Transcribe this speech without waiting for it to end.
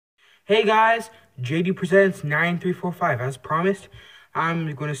Hey guys, JD presents 9345. As promised,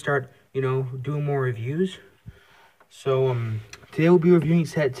 I'm going to start, doing more reviews. So, today we'll be reviewing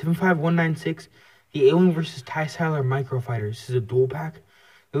set 75196, the Alien vs. TIE Styler Microfighter. This is a dual pack.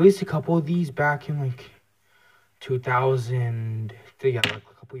 They released a couple of these back in 2000, a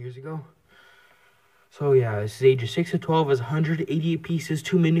couple years ago. So yeah, this is ages 6 to 12, has 188 pieces,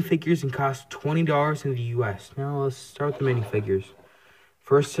 2 minifigures, and costs $20 in the US. Now let's start with the minifigures.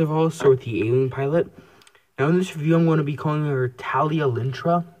 First of all, start with the Alien pilot. Now in this review, I'm going to be calling her Talia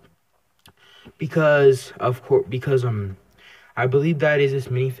Lintra because I believe that is this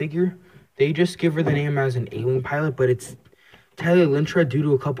minifigure. They just give her the name as an Alien pilot, but it's Talia Lintra due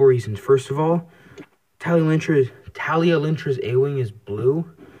to a couple reasons. First of all, Talia Lintra's A-wing is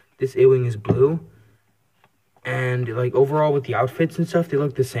blue. This A-wing is blue. And overall with the outfits and stuff, they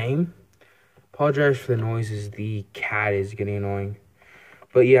look the same. Apologize for the noises. The cat is getting annoying.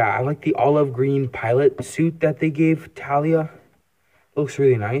 But yeah, I like the olive green pilot suit that they gave Talia. Looks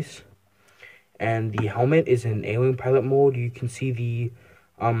really nice. And the helmet is in Alien pilot mode. You can see the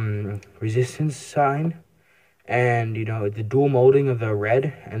resistance sign. And, the dual molding of the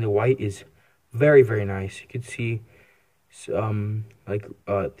red and the white is very, very nice. You can see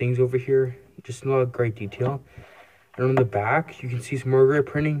things over here. Just a lot of great detail. And on the back, you can see some more great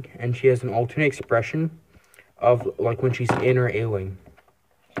printing. And she has an alternate expression of when she's in her A-wing.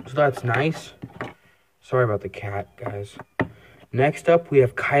 So that's nice. Sorry about the cat, guys. Next up, we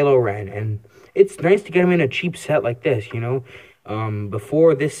have Kylo Ren. And it's nice to get him in a cheap set like this,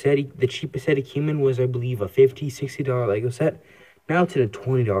 Before this set, the cheapest set he came in was, I believe, a $50, $60 Lego set. Now it's in a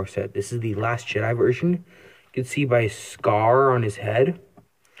 $20 set. This is the Last Jedi version. You can see by a scar on his head.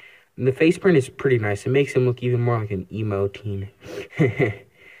 And the face print is pretty nice. It makes him look even more like an emo teen.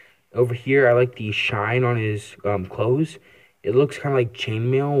 Over here, I like the shine on his clothes. It looks kind of like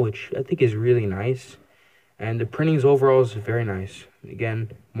chainmail, which I think is really nice. And the printings overall is very nice.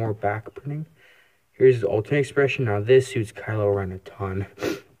 Again, more back printing. Here's his alternate expression. Now this suits Kylo Ren a ton.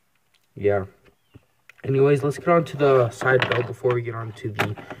 Yeah. Anyways, let's get on to the side build before we get on to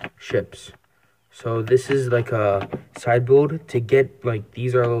the ships. So this is a side build to get,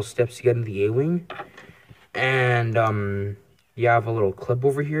 these are little steps to get into the A-wing. And, you have a little clip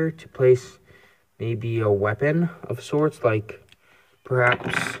over here to place maybe a weapon of sorts,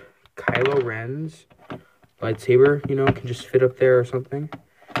 perhaps Kylo Ren's lightsaber, can just fit up there or something.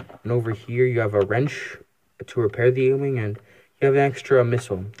 And over here, you have a wrench to repair the A-wing, and you have an extra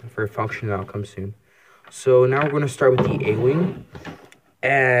missile for a function that'll come soon. So now we're going to start with the A-wing.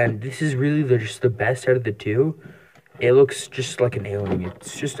 And this is really just the best out of the two. It looks just like an A-wing.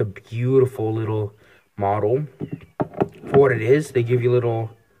 It's just a beautiful little model. For what it is, they give you a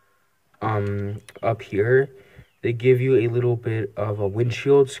little, up here, they give you a little bit of a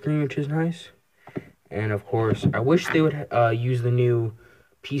windshield screen, which is nice. And of course, I wish they would use the new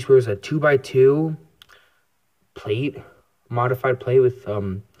piece where it's a 2x2 plate, modified plate with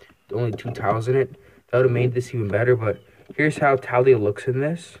only 2 tiles in it. That would have made this even better, but here's how Talia looks in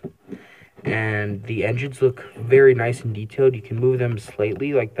this. And the engines look very nice and detailed. You can move them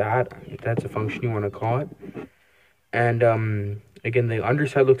slightly like that, if that's a function you want to call it. And again, the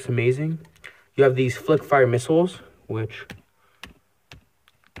underside looks amazing. You have these flick fire missiles, which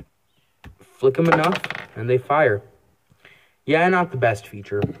flick them enough and they fire. Yeah, not the best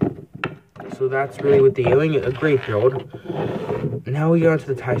feature. So that's really with the A-wing, a great build. Now we go on to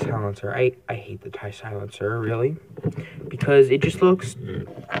the TIE Silencer. I hate the TIE Silencer, really, because it just looks...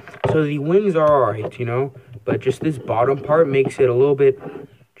 So the wings are alright, but just this bottom part makes it a little bit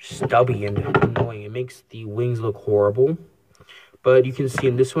stubby and annoying. It makes the wings look horrible. But you can see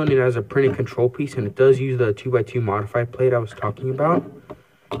in this one, it has a printed control piece, and it does use the 2x2 modified plate I was talking about.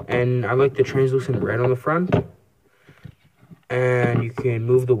 And I like the translucent red on the front. And you can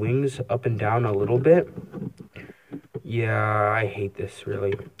move the wings up and down a little bit. Yeah, I hate this,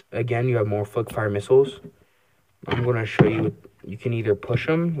 really. Again, you have more flick fire missiles. I'm going to show you, you can either push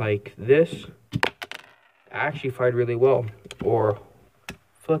them like this. Actually fired really well. Or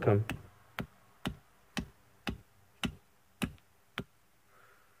flick them.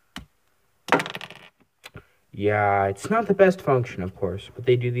 Yeah, it's not the best function, of course, but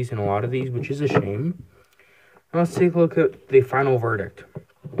they do these in a lot of these, which is a shame. Now let's take a look at the final verdict.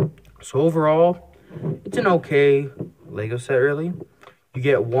 So overall, it's an okay Lego set, really. You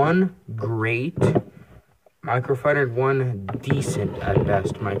get one great Microfighter and one decent, at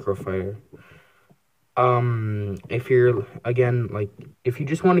best, Microfighter. If you're, again, if you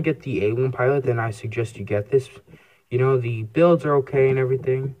just want to get the A1 pilot, then I suggest you get this. The builds are okay and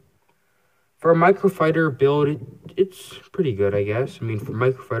everything. For a Microfighter build, it's pretty good, I guess. I mean, for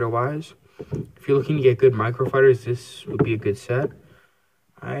Microfighter-wise, if you're looking to get good Microfighters, this would be a good set.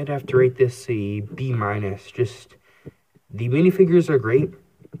 I'd have to rate this a B-. Just, the minifigures are great.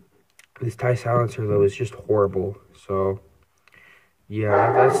 This TIE silencer, though, is just horrible. So,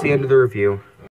 yeah, that's the end of the review.